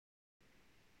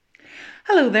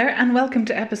Hello there, and welcome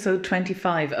to episode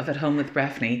 25 of At Home with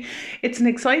Breffney. It's an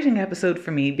exciting episode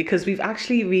for me because we've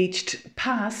actually reached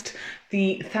past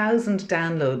the 1,000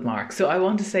 download mark. So I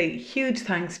want to say huge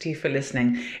thanks to you for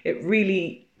listening. It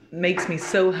really makes me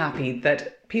so happy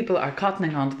that people are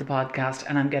cottoning onto the podcast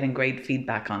and I'm getting great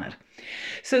feedback on it.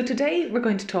 So today we're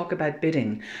going to talk about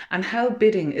bidding and how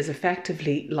bidding is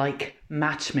effectively like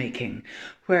matchmaking,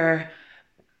 where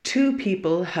two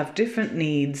people have different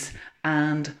needs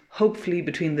and hopefully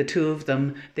between the two of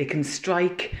them they can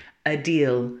strike a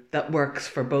deal that works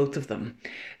for both of them.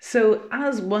 So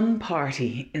as one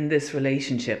party in this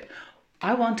relationship,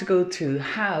 I want to go through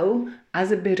how,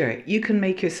 as a bidder, you can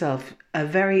make yourself a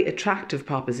very attractive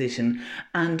proposition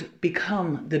and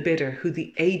become the bidder who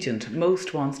the agent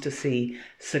most wants to see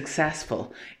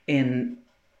successful in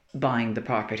buying the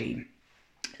property.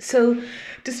 So,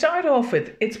 to start off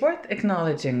with, it's worth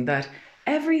acknowledging that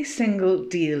every single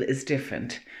deal is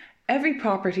different. Every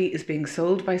property is being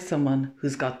sold by someone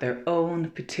who's got their own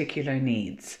particular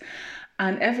needs.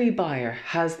 And every buyer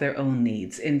has their own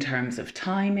needs in terms of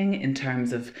timing, in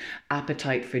terms of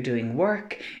appetite for doing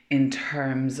work, in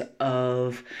terms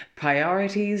of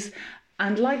priorities.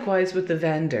 And likewise with the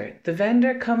vendor. The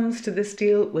vendor comes to this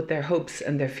deal with their hopes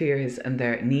and their fears and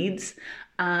their needs,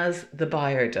 as the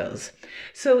buyer does.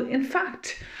 So, in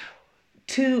fact,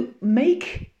 to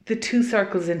make the two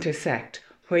circles intersect,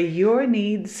 where your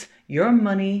needs, your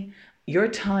money, your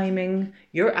timing,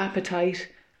 your appetite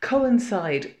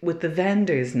coincide with the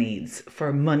vendor's needs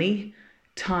for money,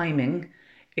 timing,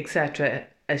 etc.,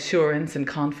 assurance and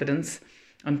confidence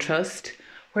and trust,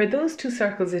 where those two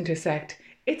circles intersect,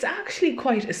 it's actually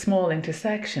quite a small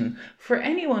intersection. For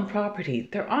any one property,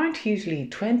 there aren't usually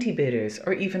 20 bidders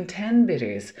or even 10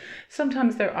 bidders.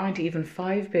 Sometimes there aren't even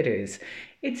 5 bidders.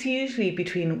 It's usually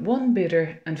between 1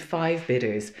 bidder and 5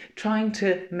 bidders trying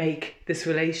to make this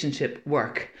relationship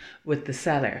work with the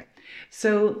seller.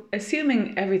 So,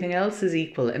 assuming everything else is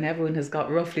equal and everyone has got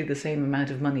roughly the same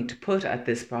amount of money to put at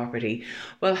this property,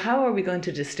 well, how are we going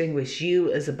to distinguish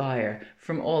you as a buyer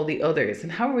from all the others?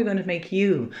 And how are we going to make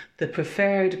you the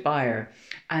preferred buyer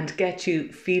and get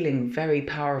you feeling very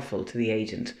powerful to the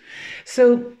agent?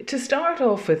 So, to start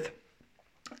off with,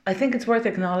 I think it's worth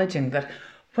acknowledging that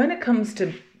when it comes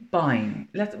to buying,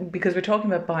 because we're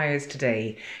talking about buyers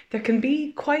today, there can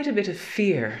be quite a bit of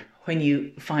fear when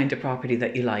you find a property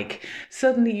that you like.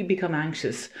 Suddenly you become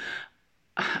anxious.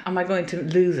 Am I going to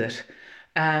lose it?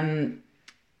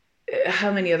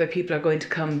 How many other people are going to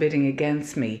come bidding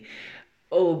against me?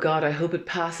 Oh God, I hope it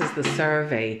passes the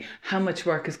survey. How much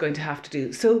work is going to have to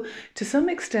do? So to some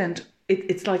extent,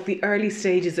 it's like the early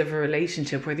stages of a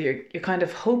relationship where you're kind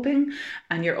of hoping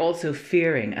and you're also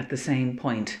fearing at the same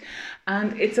point.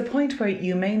 And it's a point where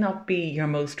you may not be your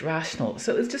most rational.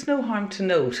 So it's just no harm to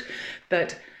note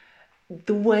that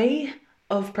the way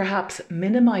of perhaps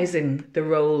minimizing the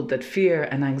role that fear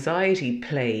and anxiety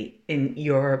play in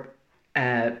your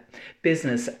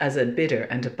business as a bidder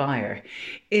and a buyer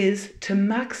is to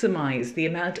maximize the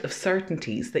amount of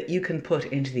certainties that you can put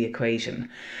into the equation.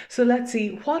 So let's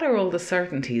see, what are all the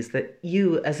certainties that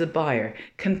you as a buyer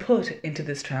can put into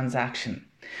this transaction?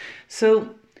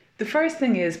 So the first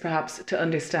thing is perhaps to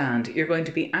understand you're going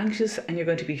to be anxious and you're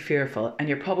going to be fearful and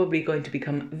you're probably going to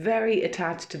become very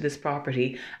attached to this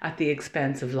property at the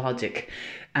expense of logic.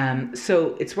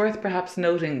 So it's worth perhaps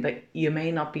noting that you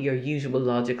may not be your usual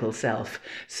logical self.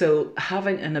 So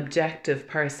having an objective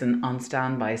person on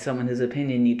standby, someone whose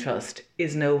opinion you trust,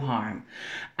 is no harm.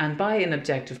 And by an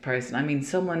objective person, I mean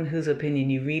someone whose opinion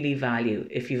you really value.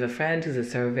 If you've a friend who's a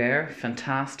surveyor,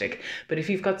 fantastic. But if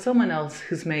you've got someone else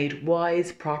who's made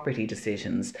wise property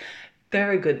decisions,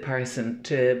 they're a good person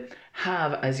to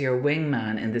have as your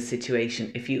wingman in this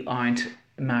situation if you aren't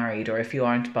married or if you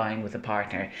aren't buying with a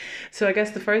partner. So I guess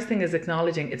the first thing is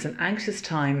acknowledging it's an anxious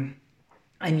time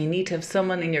and you need to have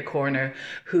someone in your corner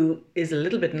who is a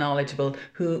little bit knowledgeable,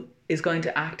 who is going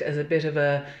to act as a bit of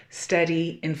a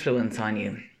steady influence on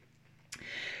you.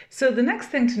 So the next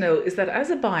thing to know is that as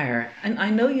a buyer, and I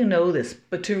know you know this,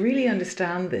 but to really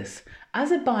understand this,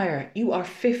 as a buyer, you are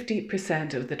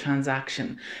 50% of the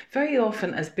transaction. Very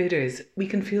often as bidders, we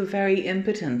can feel very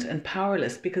impotent and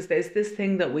powerless because there's this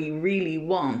thing that we really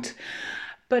want.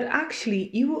 But actually,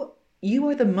 you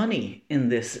are the money in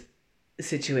this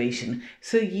situation.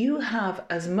 So you have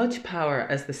as much power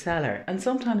as the seller, and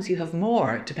sometimes you have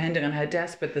more depending on how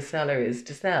desperate the seller is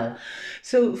to sell.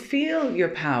 So feel your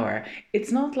power.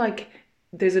 It's not like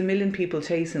there's a million people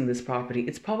chasing this property.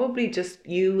 It's probably just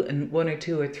you and one or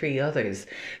two or three others.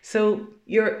 So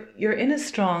you're in a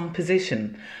strong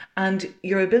position and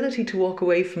your ability to walk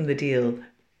away from the deal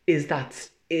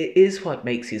is what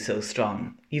makes you so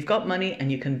strong. You've got money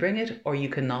and you can bring it or you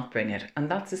cannot bring it.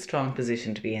 And that's a strong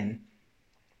position to be in.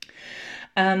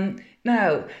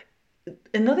 Now,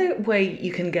 another way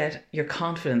you can get your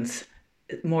confidence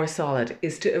more solid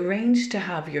is to arrange to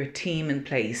have your team in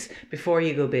place before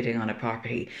you go bidding on a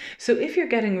property. So if you're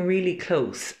getting really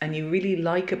close and you really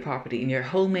like a property and you're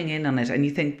homing in on it and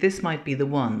you think this might be the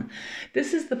one,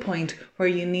 this is the point where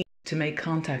you need to make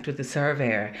contact with the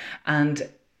surveyor and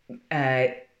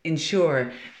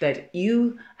ensure that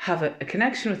you have a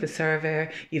connection with the surveyor,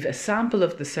 you've a sample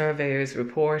of the surveyor's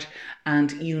report,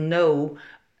 and you know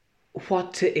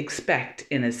what to expect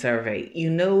in a survey. You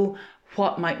know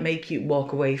what might make you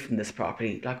walk away from this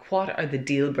property, like what are the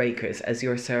deal breakers as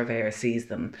your surveyor sees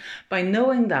them. By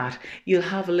knowing that, you'll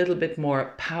have a little bit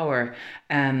more power,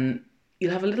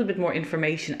 you'll have a little bit more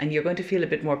information, and you're going to feel a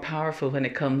bit more powerful when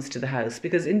it comes to the house.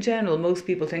 Because in general, most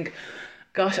people think,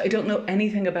 gosh, I don't know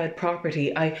anything about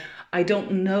property. I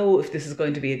don't know if this is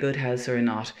going to be a good house or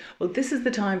not. Well, this is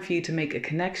the time for you to make a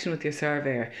connection with your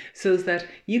surveyor so that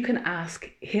you can ask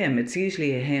him, it's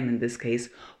usually a him in this case,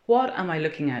 what am I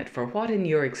looking out for? What in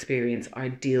your experience are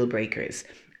deal breakers?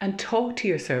 And talk to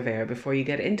your surveyor before you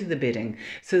get into the bidding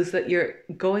so that you're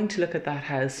going to look at that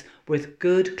house with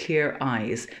good, clear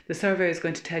eyes. The surveyor is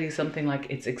going to tell you something like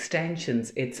it's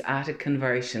extensions, it's attic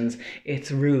conversions,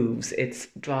 it's roofs, it's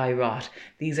dry rot.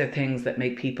 These are things that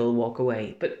make people walk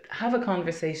away. But have a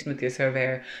conversation with your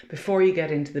surveyor before you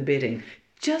get into the bidding,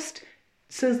 just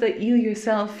so that you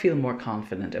yourself feel more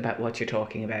confident about what you're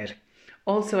talking about.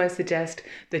 Also, I suggest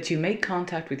that you make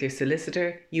contact with your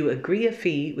solicitor, you agree a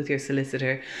fee with your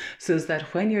solicitor, so that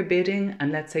when you're bidding,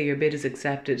 and let's say your bid is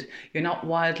accepted, you're not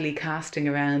wildly casting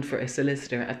around for a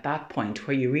solicitor at that point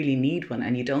where you really need one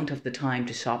and you don't have the time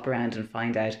to shop around and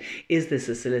find out, is this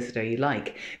a solicitor you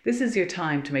like? This is your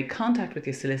time to make contact with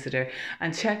your solicitor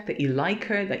and check that you like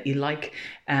her, that you like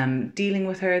dealing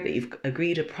with her, that you've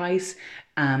agreed a price,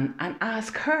 and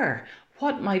ask her,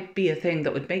 what might be a thing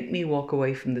that would make me walk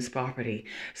away from this property?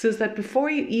 So that before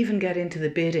you even get into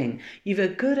the bidding, you've a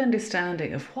good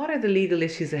understanding of what are the legal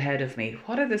issues ahead of me?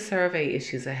 What are the survey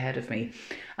issues ahead of me?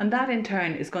 And that in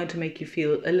turn is going to make you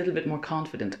feel a little bit more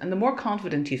confident. And the more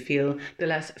confident you feel, the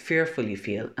less fearful you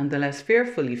feel. And the less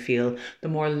fearful you feel, the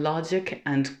more logic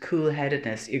and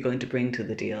cool-headedness you're going to bring to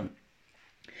the deal.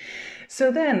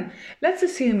 So then, let's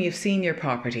assume you've seen your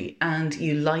property and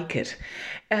you like it.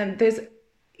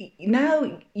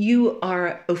 Now you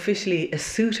are officially a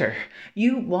suitor.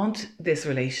 You want this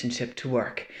relationship to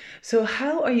work. So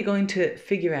how are you going to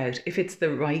figure out if it's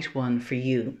the right one for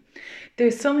you?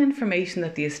 There's some information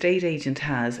that the estate agent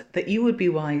has that you would be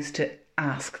wise to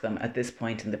ask them at this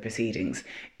point in the proceedings.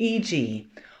 E.g.,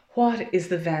 what is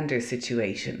the vendor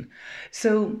situation?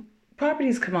 So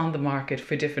properties come on the market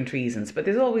for different reasons, but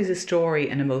there's always a story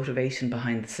and a motivation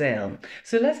behind the sale.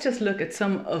 So let's just look at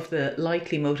some of the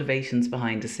likely motivations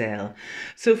behind a sale.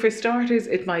 So for starters,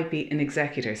 it might be an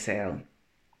executor sale.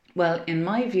 Well, in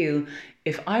my view,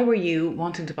 if I were you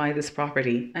wanting to buy this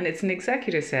property and it's an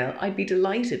executor sale, I'd be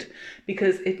delighted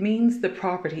because it means the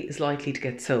property is likely to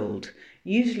get sold.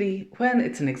 Usually when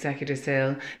it's an executor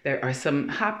sale, there are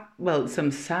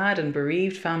some sad and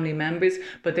bereaved family members,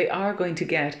 but they are going to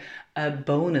get a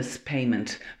bonus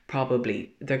payment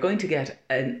probably. They're going to get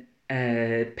a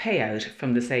payout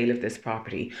from the sale of this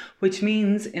property, which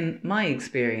means in my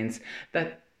experience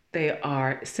that they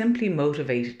are simply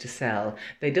motivated to sell.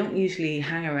 They don't usually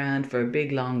hang around for a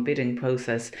big long bidding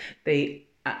process.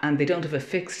 And they don't have a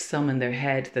fixed sum in their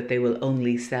head that they will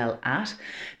only sell at.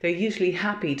 They're usually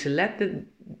happy to let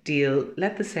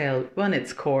the sale run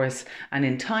its course and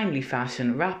in timely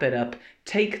fashion wrap it up,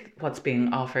 take what's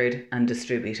being offered and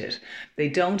distribute it. They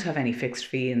don't have any fixed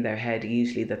fee in their head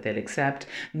usually that they'll accept,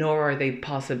 nor are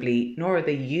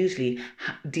they usually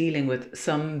dealing with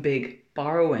some big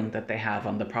borrowing that they have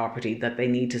on the property that they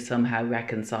need to somehow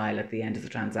reconcile at the end of the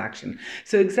transaction.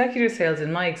 So executor sales,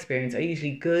 in my experience, are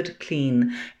usually good,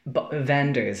 clean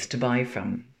vendors to buy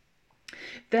from.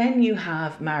 Then you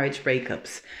have marriage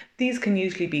breakups. These can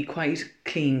usually be quite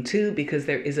clean too because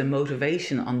there is a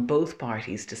motivation on both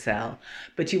parties to sell.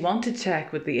 But you want to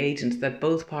check with the agent that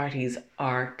both parties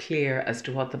are clear as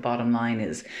to what the bottom line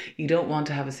is. You don't want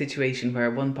to have a situation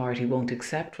where one party won't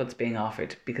accept what's being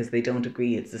offered because they don't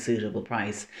agree it's a suitable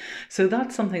price. So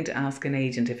that's something to ask an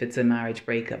agent if it's a marriage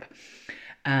breakup.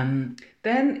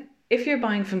 Then if you're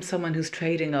buying from someone who's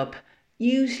trading up,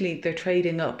 usually they're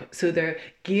trading up, so they're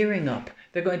gearing up.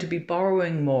 They're going to be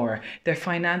borrowing more. Their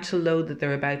financial load that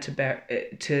they're about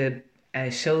to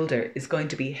shoulder is going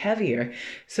to be heavier.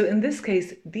 So in this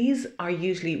case, these are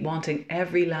usually wanting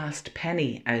every last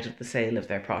penny out of the sale of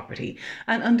their property,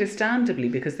 and understandably,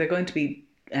 because they're going to be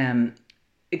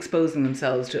exposing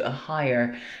themselves to a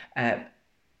higher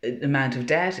amount of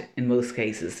debt in most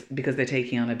cases because they're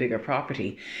taking on a bigger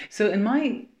property. So in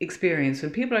my experience,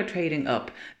 when people are trading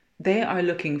up, they are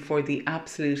looking for the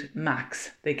absolute max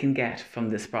they can get from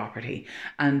this property,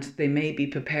 and they may be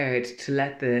prepared to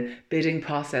let the bidding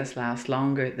process last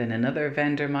longer than another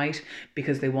vendor might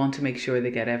because they want to make sure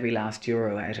they get every last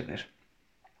euro out of it.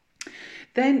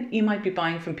 Then you might be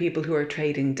buying from people who are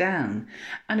trading down.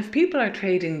 And if people are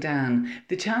trading down,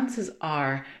 the chances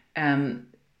are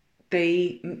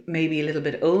they may be a little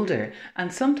bit older.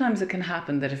 And sometimes it can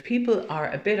happen that if people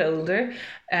are a bit older,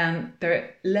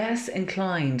 they're less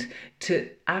inclined to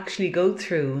actually go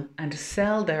through and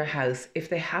sell their house if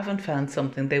they haven't found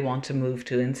something they want to move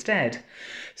to instead.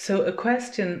 So a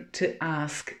question to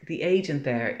ask the agent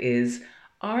there is,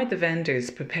 are the vendors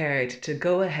prepared to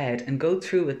go ahead and go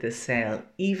through with this sale,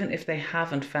 even if they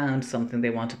haven't found something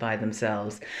they want to buy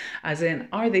themselves? As in,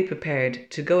 are they prepared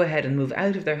to go ahead and move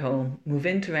out of their home, move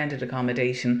into rented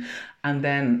accommodation, and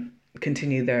then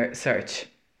continue their search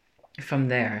from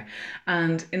there?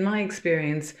 And in my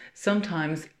experience,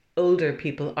 sometimes older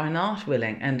people are not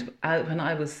willing. And when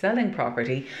I was selling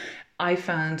property, I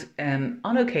found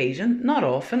on occasion, not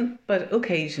often, but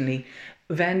occasionally,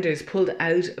 vendors pulled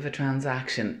out of a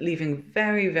transaction, leaving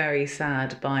very, very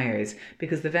sad buyers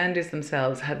because the vendors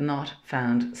themselves had not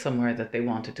found somewhere that they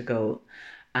wanted to go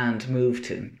and move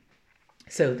to.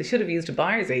 So they should have used a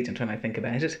buyer's agent when I think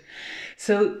about it.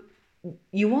 So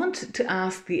you want to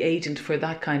ask the agent for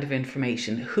that kind of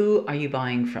information. Who are you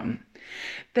buying from?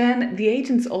 Then the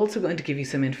agent's also going to give you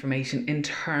some information in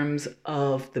terms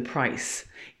of the price.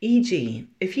 E.g.,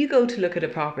 if you go to look at a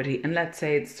property and let's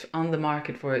say it's on the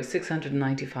market for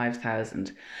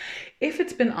 695,000, if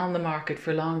it's been on the market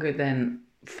for longer than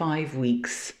 5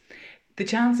 weeks, the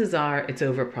chances are it's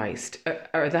overpriced.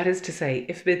 Or that is to say,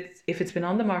 if it's been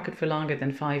on the market for longer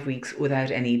than 5 weeks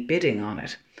without any bidding on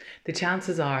it, the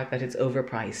chances are that it's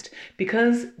overpriced,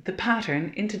 because the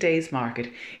pattern in today's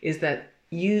market is that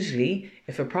usually,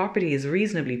 if a property is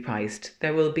reasonably priced,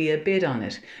 there will be a bid on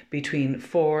it between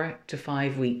 4 to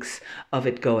 5 weeks of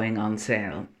it going on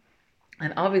sale.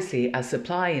 And obviously, as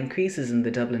supply increases in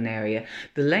the Dublin area,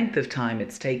 the length of time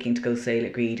it's taking to go sale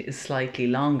agreed is slightly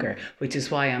longer, which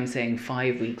is why I'm saying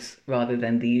 5 weeks rather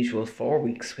than the usual 4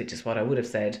 weeks, which is what I would have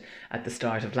said at the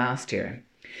start of last year.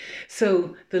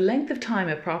 So the length of time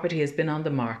a property has been on the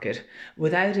market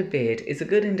without a bid is a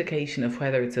good indication of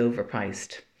whether it's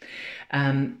overpriced.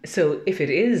 So if it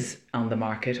is on the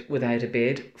market without a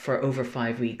bid for over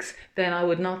 5 weeks, then I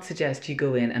would not suggest you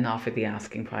go in and offer the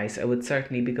asking price. I would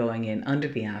certainly be going in under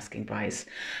the asking price.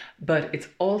 But it's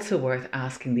also worth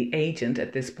asking the agent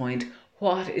at this point,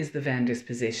 what is the vendor's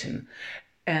position?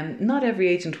 Not every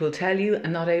agent will tell you,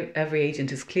 and not every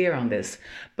agent is clear on this,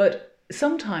 but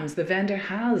sometimes the vendor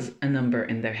has a number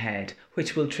in their head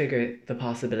which will trigger the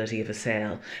possibility of a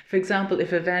sale. For example,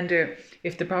 if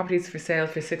the property is for sale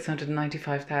for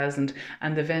 695,000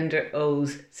 and the vendor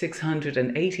owes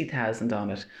 680,000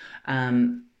 on it,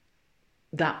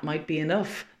 that might be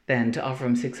enough then to offer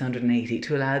them 680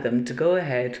 to allow them to go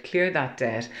ahead, clear that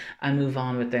debt and move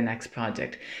on with their next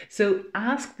project. So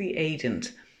ask the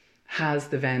agent, has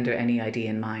the vendor any idea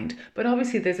in mind? But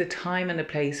obviously there's a time and a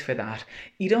place for that.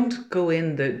 You don't go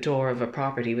in the door of a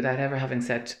property without ever having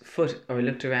set foot or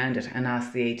looked around it and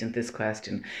ask the agent this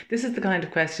question. This is the kind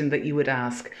of question that you would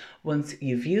ask once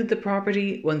you've viewed the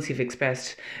property, once you've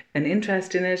expressed an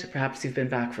interest in it, perhaps you've been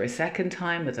back for a second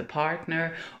time with a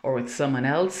partner or with someone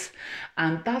else.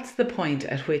 And that's the point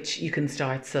at which you can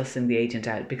start sussing the agent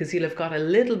out, because you'll have got a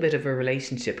little bit of a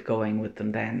relationship going with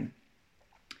them then.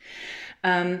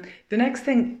 The next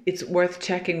thing it's worth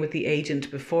checking with the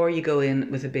agent before you go in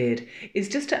with a bid is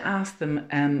just to ask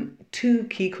them two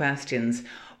key questions.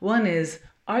 One is,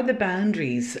 are the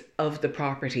boundaries of the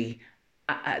property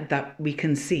that we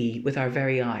can see with our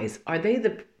very eyes, are they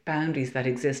the boundaries that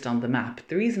exist on the map?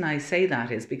 The reason I say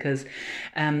that is because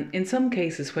in some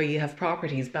cases where you have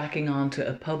properties backing onto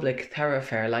a public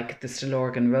thoroughfare like the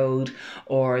Stillorgan Road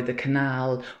or the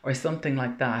canal or something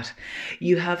like that,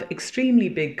 you have extremely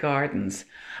big gardens,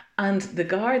 and the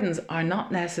gardens are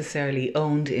not necessarily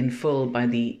owned in full by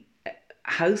the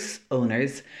house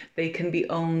owners. They can be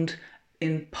owned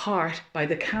in part by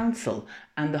the council,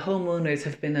 and the homeowners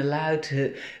have been allowed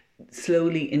to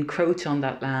slowly encroach on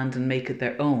that land and make it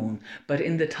their own, but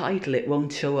in the title it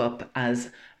won't show up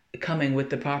as coming with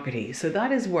the property. So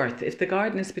that is worth, if the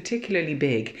garden is particularly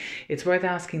big, it's worth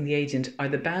asking the agent, are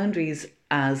the boundaries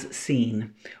as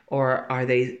seen or are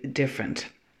they different?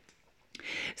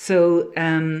 So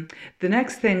the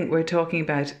next thing we're talking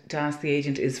about to ask the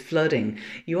agent is flooding.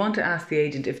 You want to ask the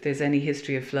agent if there's any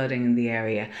history of flooding in the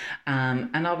area.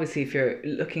 And obviously if you're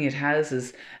looking at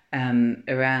houses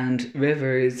around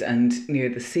rivers and near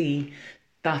the sea,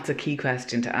 that's a key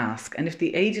question to ask. And if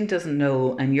the agent doesn't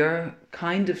know and you're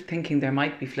kind of thinking there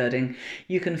might be flooding,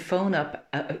 you can phone up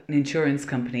an insurance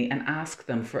company and ask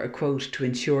them for a quote to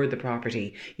insure the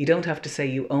property. You don't have to say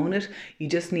you own it. You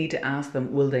just need to ask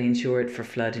them, will they insure it for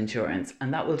flood insurance?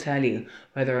 And that will tell you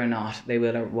whether or not they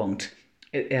will or won't.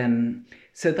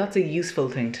 So that's a useful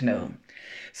thing to know.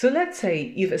 So let's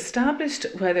say you've established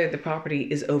whether the property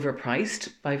is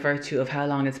overpriced by virtue of how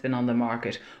long it's been on the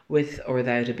market with or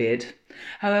without a bid.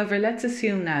 However, let's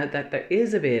assume now that there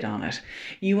is a bid on it.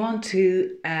 You want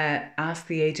to ask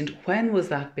the agent, when was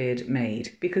that bid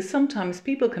made? Because sometimes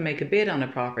people can make a bid on a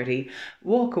property,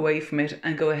 walk away from it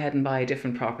and go ahead and buy a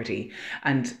different property.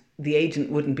 And the agent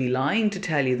wouldn't be lying to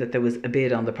tell you that there was a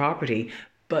bid on the property.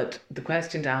 But the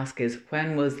question to ask is,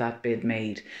 when was that bid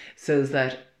made? So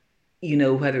that you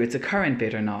know whether it's a current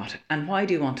bid or not. And why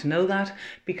do you want to know that?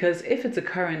 Because if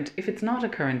it's not a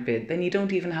current bid, then you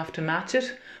don't even have to match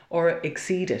it or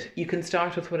exceed it. You can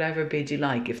start with whatever bid you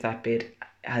like if that bid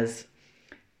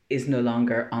is no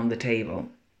longer on the table.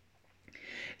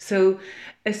 So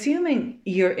assuming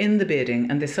you're in the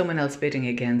bidding and there's someone else bidding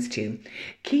against you,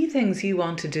 key things you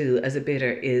want to do as a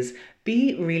bidder is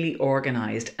be really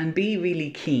organised and be really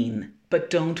keen, but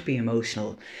don't be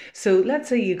emotional. So let's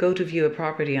say you go to view a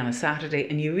property on a Saturday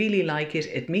and you really like it,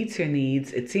 it meets your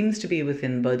needs, it seems to be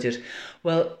within budget.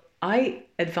 Well, I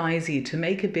advise you to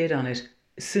make a bid on it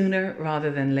sooner rather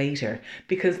than later,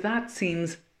 because that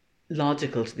seems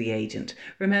logical to the agent.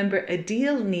 Remember, a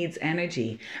deal needs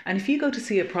energy, and if you go to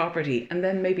see a property and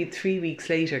then maybe 3 weeks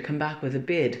later come back with a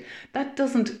bid, that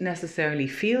doesn't necessarily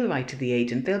feel right to the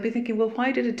agent. They'll be thinking, well,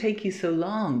 why did it take you so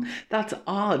long? That's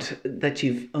odd that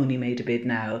you've only made a bid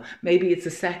now. Maybe it's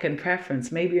a second preference,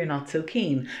 maybe you're not so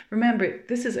keen. Remember,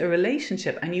 this is a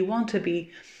relationship and you want to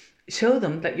show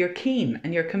them that you're keen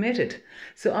and you're committed.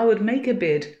 So I would make a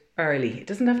bid early. It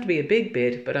doesn't have to be a big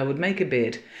bid, but I would make a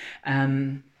bid.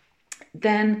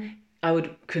 Then I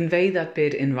would convey that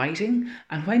bid in writing,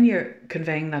 and when you're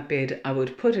conveying that bid, I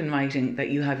would put in writing that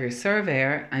you have your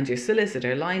surveyor and your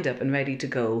solicitor lined up and ready to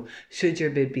go should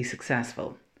your bid be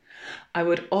successful. I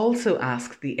would also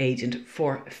ask the agent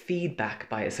for feedback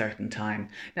by a certain time.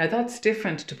 Now that's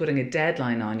different to putting a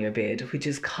deadline on your bid, which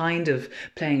is kind of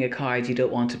playing a card you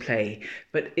don't want to play,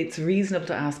 but it's reasonable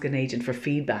to ask an agent for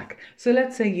feedback. So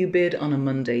let's say you bid on a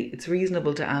Monday, it's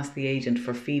reasonable to ask the agent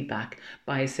for feedback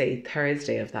by, say,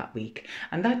 Thursday of that week.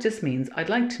 And that just means I'd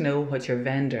like to know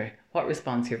what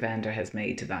response your vendor has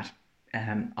made to that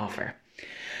offer.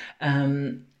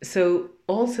 So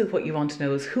also what you want to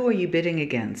know is, who are you bidding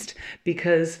against?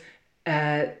 Because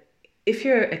if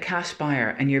you're a cash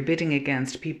buyer and you're bidding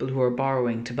against people who are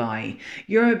borrowing to buy,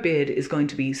 your bid is going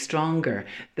to be stronger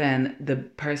than the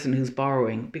person who's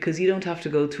borrowing, because you don't have to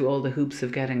go through all the hoops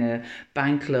of getting a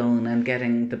bank loan and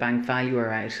getting the bank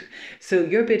valuer out. So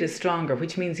your bid is stronger,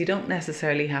 which means you don't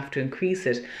necessarily have to increase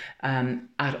it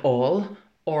at all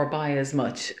or buy as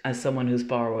much as someone who's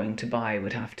borrowing to buy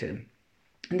would have to.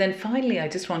 And then finally, I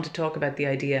just want to talk about the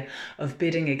idea of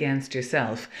bidding against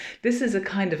yourself. This is a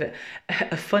kind of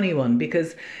a funny one,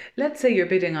 because let's say you're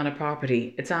bidding on a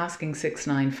property, it's asking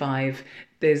 695,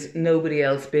 there's nobody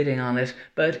else bidding on it,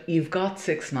 but you've got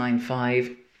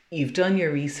 695, you've done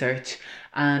your research,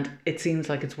 and it seems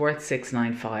like it's worth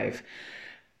 695.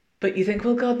 But you think,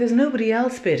 well, God, there's nobody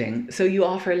else bidding. So you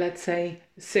offer, let's say,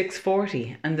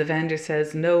 640, and the vendor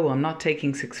says, no, I'm not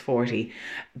taking 640,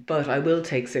 but I will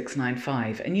take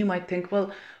 695. And you might think,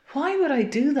 well, why would I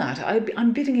do that?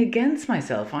 I'm bidding against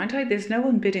myself, aren't I? There's no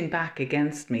one bidding back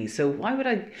against me. So why would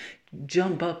I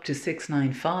jump up to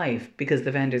 695 because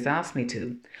the vendor's asked me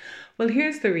to? Well,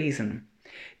 here's the reason.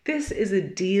 This is a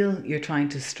deal you're trying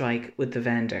to strike with the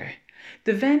vendor.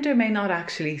 The vendor may not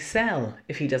actually sell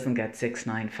if he doesn't get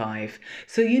 695.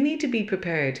 So you need to be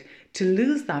prepared to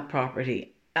lose that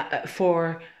property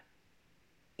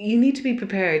you need to be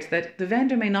prepared that the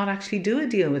vendor may not actually do a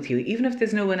deal with you. Even if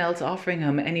there's no one else offering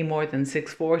him any more than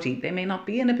 640, they may not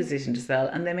be in a position to sell,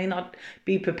 and they may not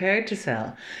be prepared to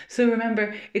sell. So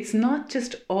remember, it's not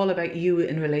just all about you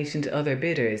in relation to other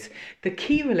bidders. The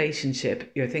key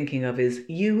relationship you're thinking of is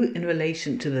you in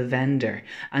relation to the vendor.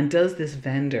 And does this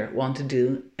vendor want to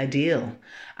do a deal?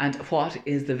 And what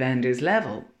is the vendor's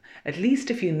level? At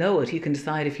least if you know it, you can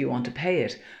decide if you want to pay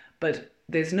it. But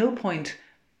there's no point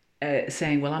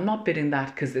saying, well, I'm not bidding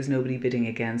that because there's nobody bidding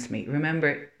against me.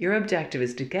 Remember, your objective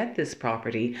is to get this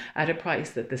property at a price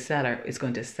that the seller is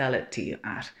going to sell it to you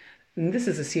at. And this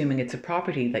is assuming it's a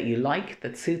property that you like,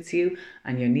 that suits you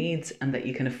and your needs, and that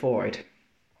you can afford.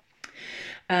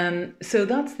 So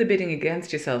that's the bidding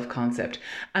against yourself concept.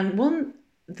 And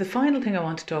the final thing I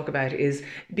want to talk about is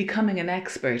becoming an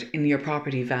expert in your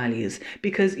property values,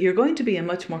 because you're going to be a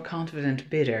much more confident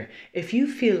bidder if you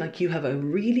feel like you have a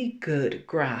really good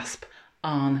grasp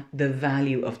on the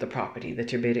value of the property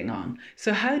that you're bidding on.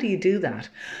 So how do you do that?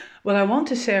 Well, I want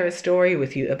to share a story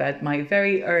with you about my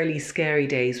very early scary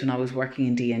days when I was working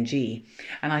in DNG.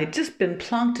 And I had just been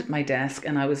plonked at my desk,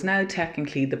 and I was now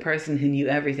technically the person who knew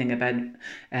everything about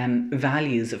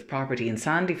values of property in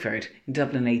Sandyford, in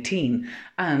Dublin 18,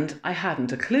 and I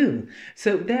hadn't a clue.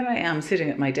 So there I am sitting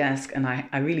at my desk, and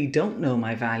I really don't know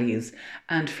my values.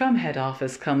 And from head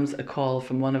office comes a call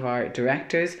from one of our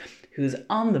directors, who's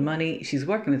on the money. She's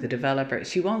working with a developer.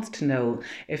 She wants to know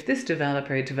if this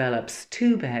developer develops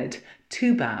 2-bed,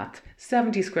 2-bath,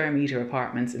 70 square metre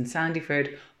apartments in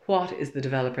Sandyford, what is the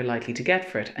developer likely to get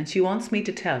for it? And she wants me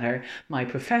to tell her my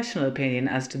professional opinion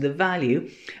as to the value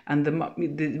and the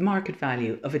market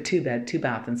value of a 2-bed,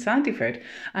 2-bath in Sandyford.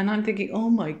 And I'm thinking, oh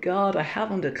my God, I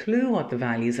haven't a clue what the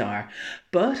values are.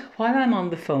 But while I'm on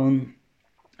the phone,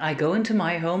 I go into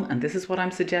My Home, and this is what I'm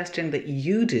suggesting that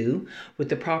you do with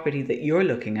the property that you're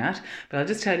looking at. But I'll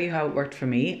just tell you how it worked for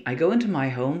me. I go into My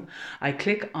Home, I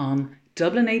click on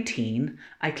Dublin 18,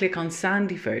 I click on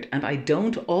Sandyford, and I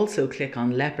don't also click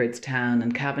on Leopardstown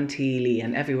and Cabinteely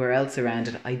and everywhere else around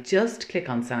it. I just click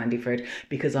on Sandyford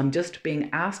because I'm just being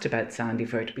asked about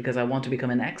Sandyford, because I want to become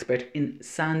an expert in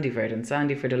Sandyford and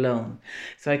Sandyford alone.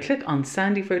 So I click on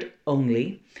Sandyford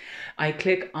only. I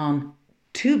click on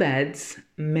 2 beds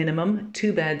minimum,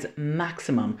 2 beds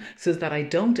maximum, so that I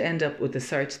don't end up with a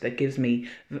search that gives me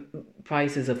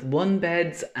prices of 1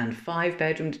 beds and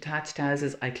 5-bedroom detached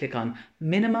houses. I click on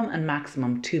minimum and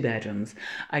maximum 2 bedrooms.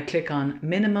 I click on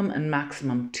minimum and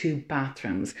maximum 2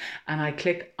 bathrooms. And I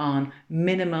click on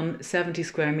minimum 70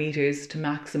 square metres to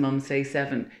maximum, say,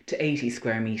 7 to 80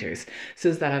 square metres,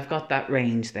 so that I've got that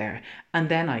range there. And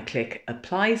then I click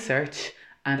apply search,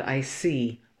 and I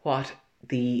see what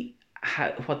the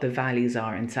values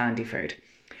are in Sandyford.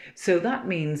 So that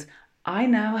means I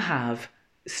now have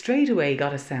straight away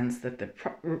got a sense that the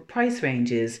price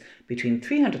range is between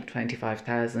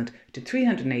 325,000 to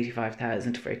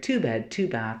 385,000 for a 2-bed,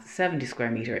 2-bath, 70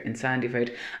 square metre in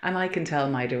Sandyford, and I can tell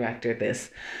my director this,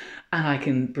 and I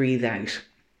can breathe out.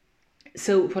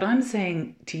 So what I'm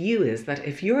saying to you is that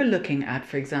if you're looking at,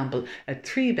 for example, a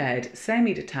 3-bed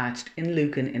semi-detached in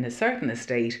Lucan in a certain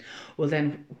estate, well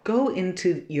then go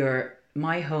into your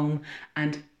My Home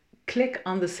and click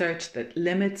on the search that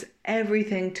limits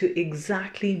everything to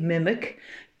exactly mimic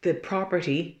the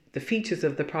property, the features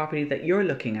of the property that you're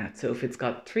looking at. So if it's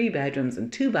got 3 bedrooms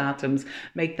and 2 bathrooms,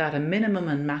 make that a minimum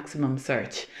and maximum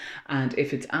search. And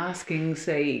if it's asking,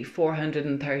 say,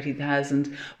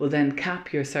 430,000, well then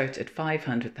cap your search at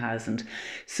 500,000,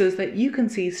 so that you can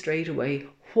see straight away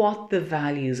what the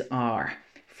values are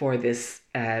for this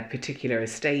particular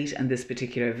estate and this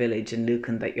particular village in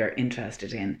Lucan that you're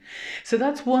interested in. So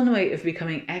that's one way of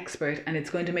becoming expert, and it's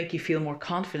going to make you feel more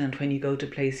confident when you go to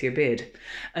place your bid.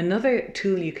 Another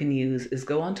tool you can use is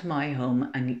go onto My Home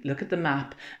and look at the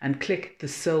map and click the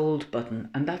sold button,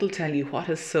 and that'll tell you what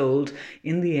is sold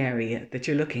in the area that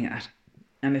you're looking at.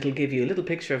 And it'll give you a little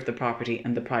picture of the property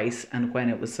and the price and when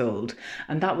it was sold,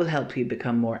 and that will help you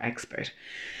become more expert.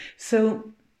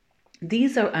 So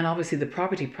these are, and obviously the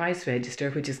property price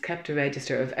register, which has kept a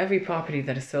register of every property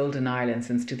that is sold in Ireland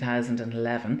since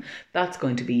 2011, that's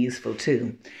going to be useful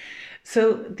too.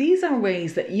 So these are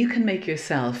ways that you can make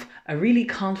yourself a really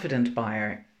confident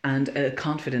buyer and a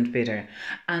confident bidder.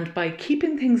 And by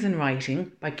keeping things in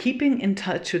writing, by keeping in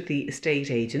touch with the estate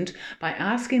agent, by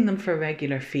asking them for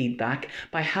regular feedback,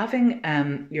 by having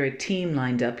your team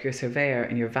lined up, your surveyor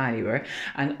and your valuer,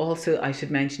 and also I should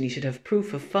mention you should have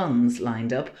proof of funds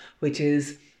lined up, which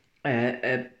is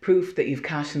a proof that you've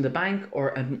cash in the bank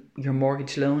or your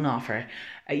mortgage loan offer.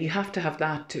 You have to have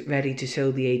that ready to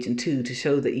show the agent too, to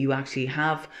show that you actually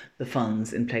have the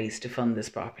funds in place to fund this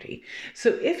property. So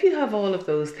if you have all of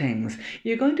those things,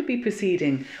 you're going to be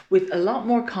proceeding with a lot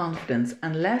more confidence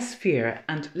and less fear,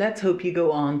 and let's hope you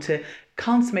go on to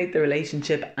consummate the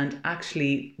relationship and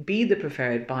actually be the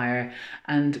preferred buyer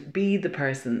and be the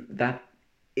person that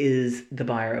is the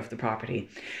buyer of the property.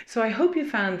 So I hope you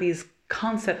found these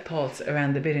concept thoughts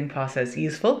around the bidding process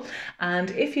useful.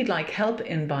 And if you'd like help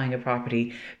in buying a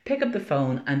property, pick up the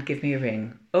phone and give me a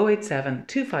ring: 087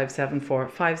 2574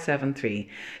 573.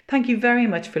 Thank you very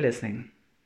much for listening.